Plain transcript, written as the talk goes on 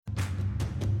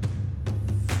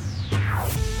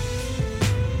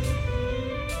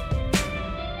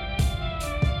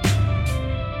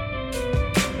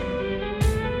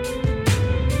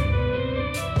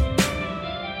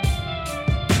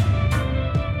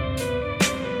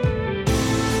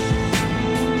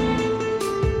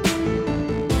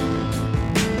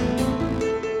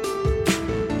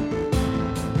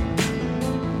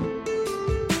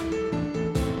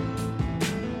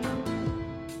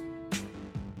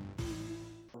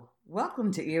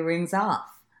Welcome to Earrings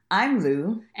Off. I'm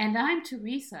Lou. And I'm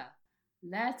Teresa.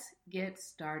 Let's get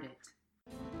started.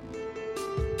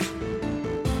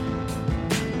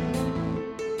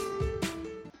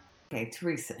 Okay,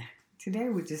 Teresa, today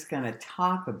we're just going to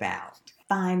talk about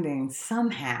finding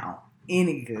somehow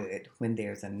any good when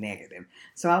there's a negative.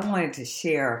 So I wanted to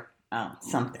share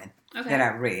something that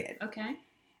I read. Okay.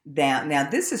 Now,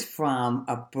 this is from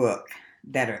a book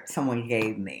that someone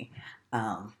gave me.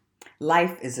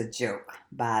 Life is a Joke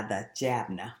by the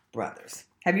Jabna brothers.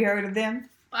 Have you heard of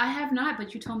them? I have not,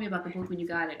 but you told me about the book when you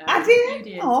got it. I did?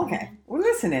 You did. Oh, okay. Well,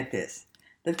 listen at this.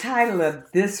 The title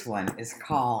of this one is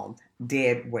called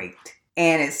Dead Weight.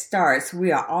 And it starts,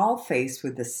 we are all faced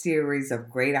with a series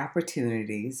of great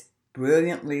opportunities,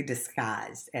 brilliantly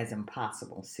disguised as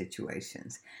impossible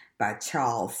situations, by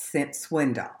Charles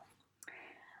Swindoll.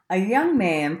 A young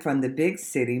man from the big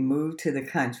city moved to the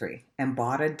country and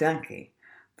bought a donkey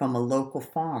from a local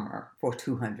farmer for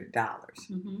 $200.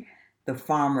 Mm-hmm. The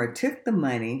farmer took the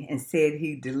money and said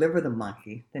he'd deliver the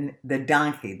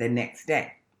donkey the next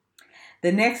day.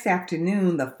 The next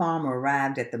afternoon, the farmer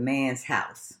arrived at the man's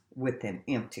house with an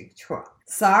empty truck.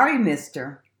 "Sorry,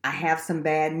 mister, I have some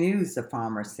bad news," the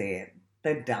farmer said.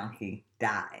 "The donkey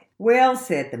died." "Well,"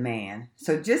 said the man,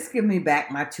 "so just give me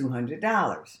back my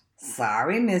 $200.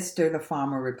 "Sorry, mister," the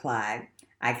farmer replied.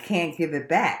 "I can't give it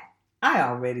back. I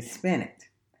already spent it."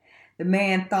 The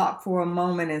man thought for a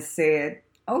moment and said,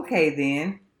 "Okay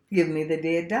then, give me the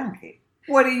dead donkey."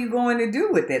 "What are you going to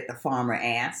do with it?" the farmer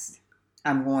asked.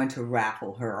 "I'm going to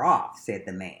raffle her off," said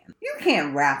the man. "You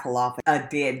can't raffle off a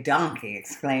dead donkey,"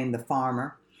 exclaimed the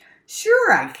farmer.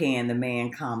 "Sure I can," the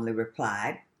man calmly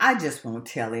replied. "I just won't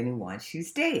tell anyone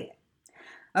she's dead."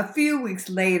 A few weeks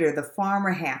later, the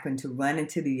farmer happened to run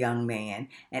into the young man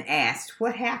and asked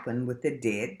what happened with the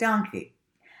dead donkey.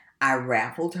 "I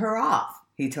raffled her off,"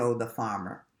 he told the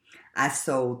farmer. "I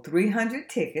sold 300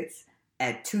 tickets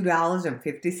at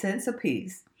 $2.50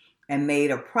 apiece and made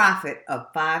a profit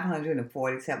of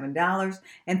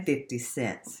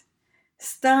 $547.50.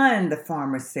 Stunned, the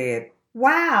farmer said,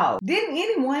 "Wow, didn't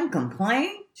anyone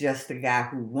complain?" "Just the guy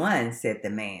who won," said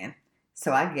the man.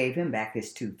 "So I gave him back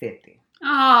his $250."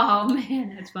 Oh,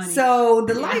 man, that's funny. So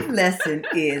the life lesson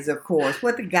is, of course,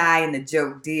 what the guy in the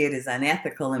joke did is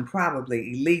unethical and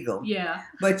probably illegal. Yeah.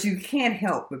 But you can't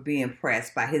help but be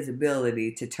impressed by his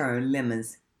ability to turn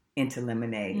lemons into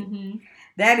lemonade. Mm-hmm.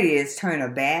 That is, turn a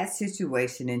bad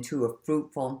situation into a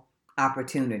fruitful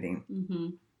opportunity.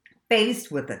 Mm-hmm. Faced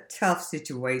with a tough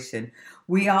situation,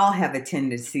 we all have a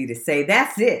tendency to say,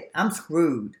 "That's it, I'm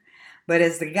screwed." But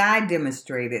as the guy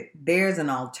demonstrated, there's an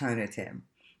alternative.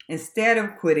 Instead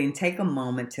of quitting, take a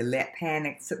moment to let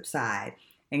panic subside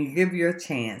and give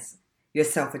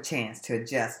yourself a chance to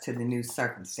adjust to the new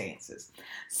circumstances.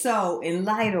 So, in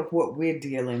light of what we're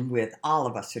dealing with, all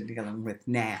of us are dealing with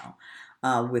now,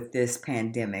 with this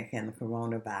pandemic and the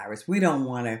coronavirus, we don't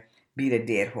want to beat a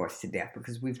dead horse to death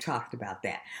because we've talked about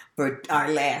that for our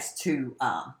last two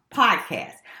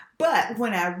podcasts. But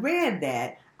when I read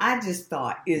that, I just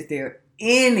thought, is there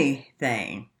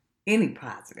anything, any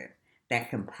positive that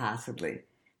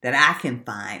I can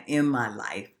find in my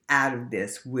life out of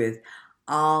this, with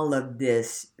all of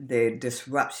this, the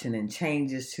disruption and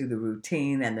changes to the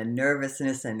routine and the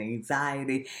nervousness and the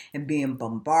anxiety and being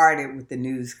bombarded with the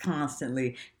news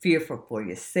constantly, fearful for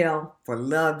yourself, for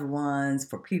loved ones,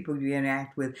 for people you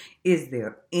interact with? Is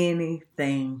there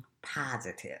anything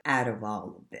positive out of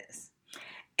all of this?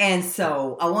 And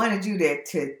so I wanted you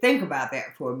to think about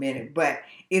that for a minute. But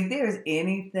if there's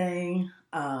anything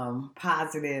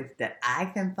positive that I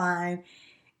can find,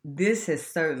 this has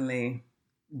certainly,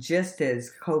 just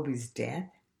as Kobe's death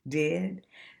did,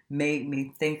 made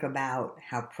me think about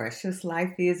how precious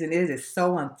life is. And it is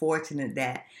so unfortunate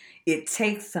that it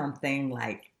takes something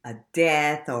like a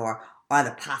death or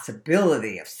the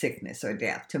possibility of sickness or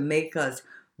death to make us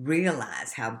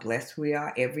realize how blessed we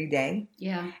are every day.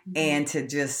 Yeah. Mm-hmm. And to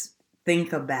just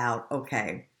think about,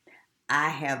 okay, I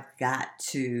have got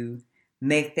to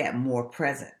make that more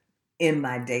present in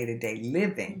my day-to-day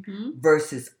living, Mm-hmm.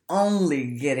 versus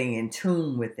only getting in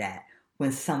tune with that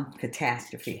when some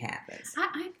catastrophe happens.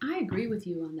 I agree with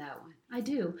you on that one. I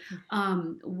do.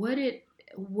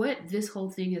 What this whole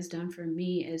thing has done for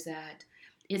me is that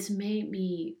it's made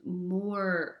me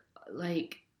more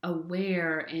like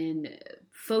aware and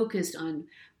focused on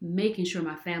making sure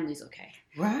my family's okay.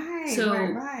 Right. So,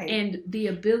 right. And the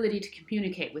ability to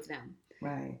communicate with them.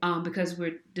 Right. Because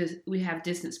we have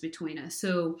distance between us.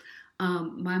 So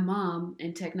my mom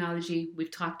and technology, we've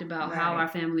talked about how our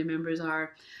family members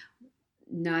are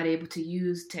not able to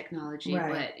use technology,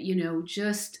 but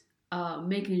just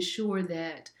making sure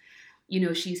that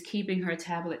she's keeping her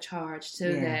tablet charged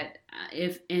so that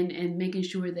if and making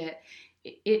sure that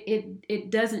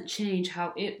it doesn't change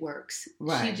how it works.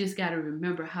 Right. She just got to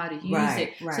remember how to use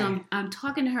it. Right. So I'm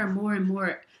talking to her more and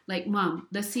more like, Mom,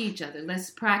 let's see each other. Let's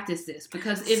practice this.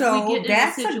 Because if so we get in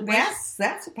a situation...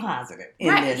 that's a positive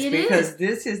in this. Because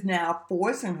this is now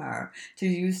forcing her to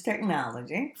use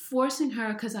technology. Forcing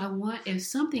her because if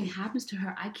something happens to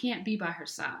her, I can't be by her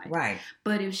side. Right.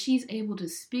 But if she's able to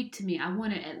speak to me, I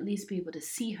want to at least be able to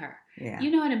see her. Yeah.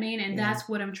 You know what I mean? And that's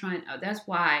what I'm trying. That's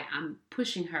why I'm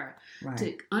pushing her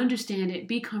to understand it,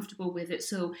 be comfortable with it.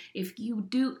 So if you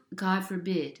do, God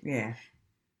forbid,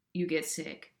 you get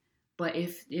sick. But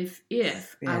if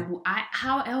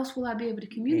how else will I be able to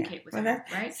communicate with her?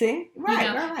 Right? See,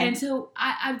 right. And so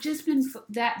I've just been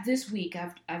this week.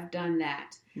 I've done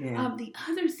that. Yeah. The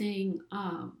other thing,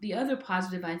 the other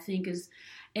positive I think is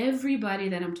everybody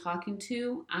that I'm talking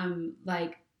to, I'm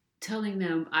like telling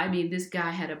them. I mean, this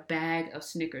guy had a bag of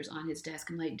Snickers on his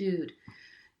desk. I'm like, dude,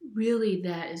 really,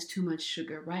 that is too much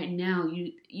sugar. Right now,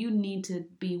 you need to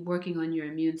be working on your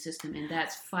immune system, and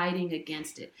that's fighting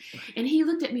against it. And he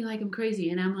looked at me like I'm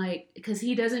crazy, and I'm like, because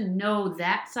he doesn't know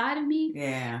that side of me.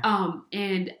 Yeah.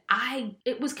 And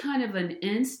it was kind of an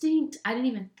instinct. I didn't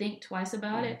even think twice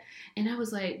about it, and I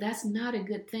was like, that's not a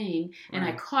good thing. And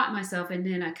I caught myself, and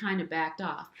then I kind of backed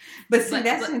off. But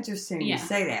that's interesting you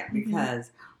say that,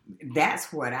 because that's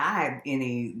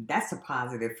that's a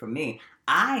positive for me.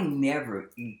 I never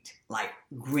eat like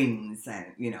greens and,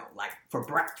 like for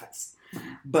breakfast.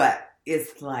 But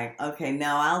it's like, okay,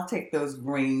 now I'll take those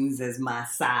greens as my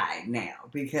side now,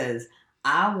 because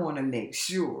I want to make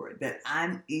sure that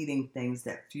I'm eating things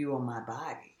that fuel my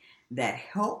body, that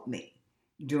help me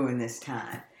during this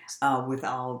time with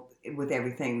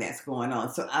everything that's going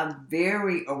on. So I'm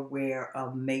very aware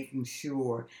of making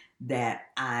sure that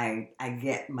I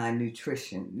get my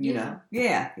nutrition, you know?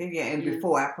 Yeah. And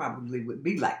before I probably would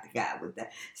be like the guy with the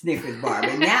Snickers bar.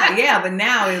 But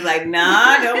now it's like, nah,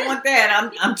 I don't want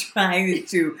that. I'm trying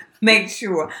to make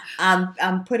sure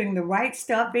I'm putting the right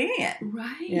stuff in.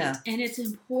 Right. Yeah. And it's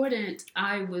important.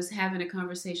 I was having a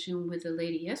conversation with a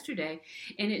lady yesterday,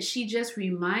 and she just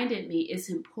reminded me it's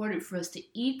important for us to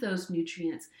eat those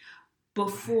nutrients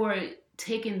before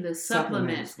taking the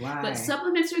supplements. Right. But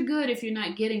supplements are good if you're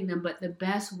not getting them, but the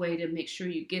best way to make sure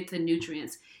you get the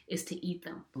nutrients is to eat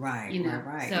them. Right.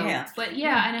 Right. So, but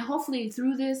and hopefully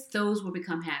through this, those will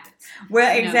become habits.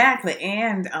 Well, exactly.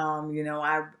 And,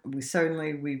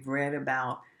 we've read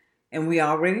about, and we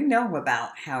already know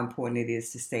about how important it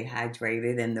is to stay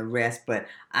hydrated and the rest, but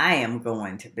I am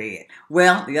going to bed.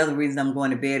 Well, the other reason I'm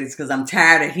going to bed is because I'm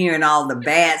tired of hearing all the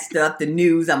bad stuff, the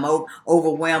news. I'm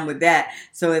overwhelmed with that.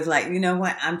 So it's like, you know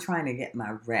what? I'm trying to get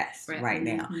my rest right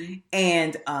now.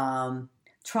 And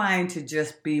trying to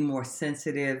just be more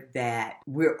sensitive that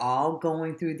we're all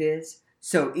going through this.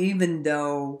 So even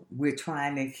though we're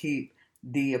trying to keep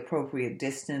the appropriate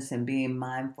distance and being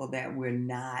mindful that we're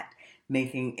not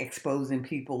exposing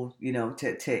people,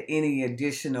 to any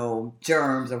additional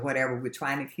germs or whatever. We're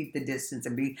trying to keep the distance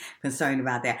and be concerned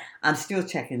about that. I'm still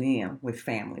checking in with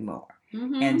family more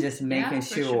and just making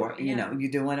sure, you're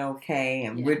doing okay.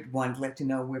 And we want to let you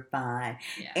know we're fine.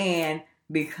 Yeah. And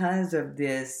because of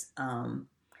this, I'm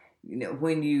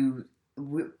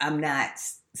not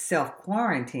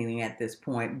self-quarantining at this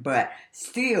point, but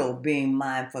still being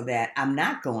mindful that I'm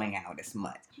not going out as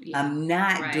much. Yeah, I'm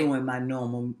not doing my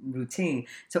normal routine.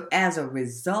 So as a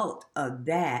result of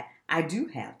that, I do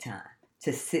have time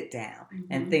to sit down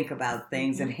and think about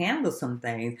things and handle some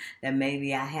things that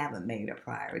maybe I haven't made a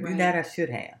priority that I should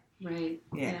have. Right.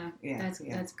 Yeah.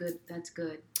 That's good. That's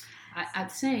good.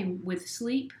 Same with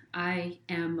sleep.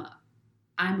 I'm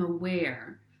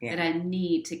aware that I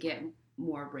need to get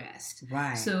more rest.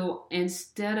 Right. So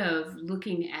instead of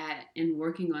looking at and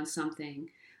working on something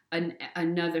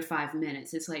another 5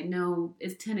 minutes, it's like, no,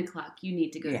 it's 10 o'clock. You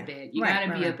need to go to bed. You got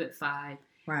to be up at 5.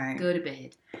 Right. Go to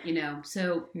bed.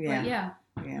 So yeah.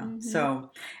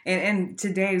 So and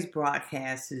today's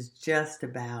broadcast is just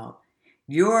about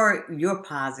your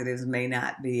positives may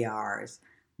not be ours,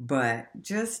 but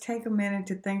just take a minute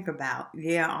to think about,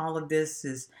 all of this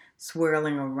is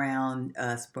swirling around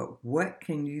us, but what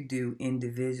can you do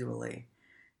individually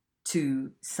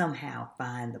to somehow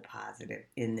find the positive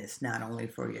in this, not only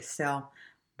for yourself,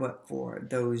 but for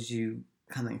those you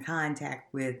come in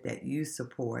contact with, that you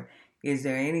support? Is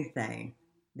there anything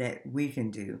that we can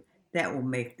do that will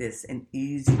make this an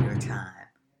easier time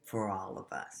for all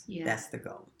of us? Yeah. That's the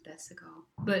goal.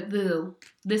 But Lou,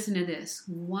 listen to this.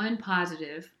 One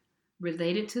positive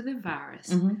related to the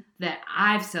virus that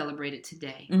I've celebrated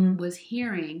today was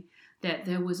hearing that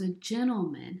there was a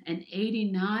gentleman, an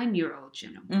 89-year-old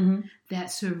gentleman, Mm-hmm.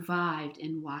 that survived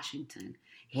in Washington.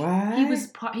 What?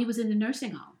 He was in the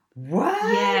nursing home. What?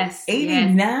 Yes.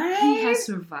 89? Yes. He has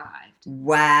survived.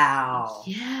 Wow.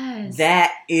 Yes.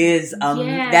 That is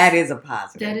Yes. that is a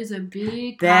positive. That is a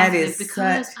big That positive is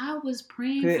because such I was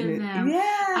praying for goodness. them. Yeah.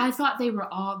 I thought they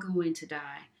were all going to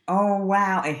die. Oh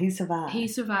wow, and he survived. He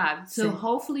survived. So See?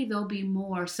 hopefully there'll be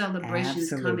more celebrations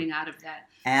Absolutely. coming out of that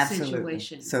Absolutely.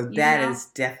 situation. So You that know? is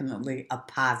definitely a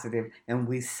positive, and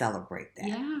we celebrate that.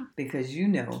 Yeah. Because you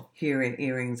know, here in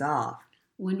Earrings Off.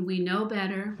 When we know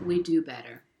better, we do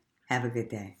better. Have a good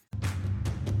day.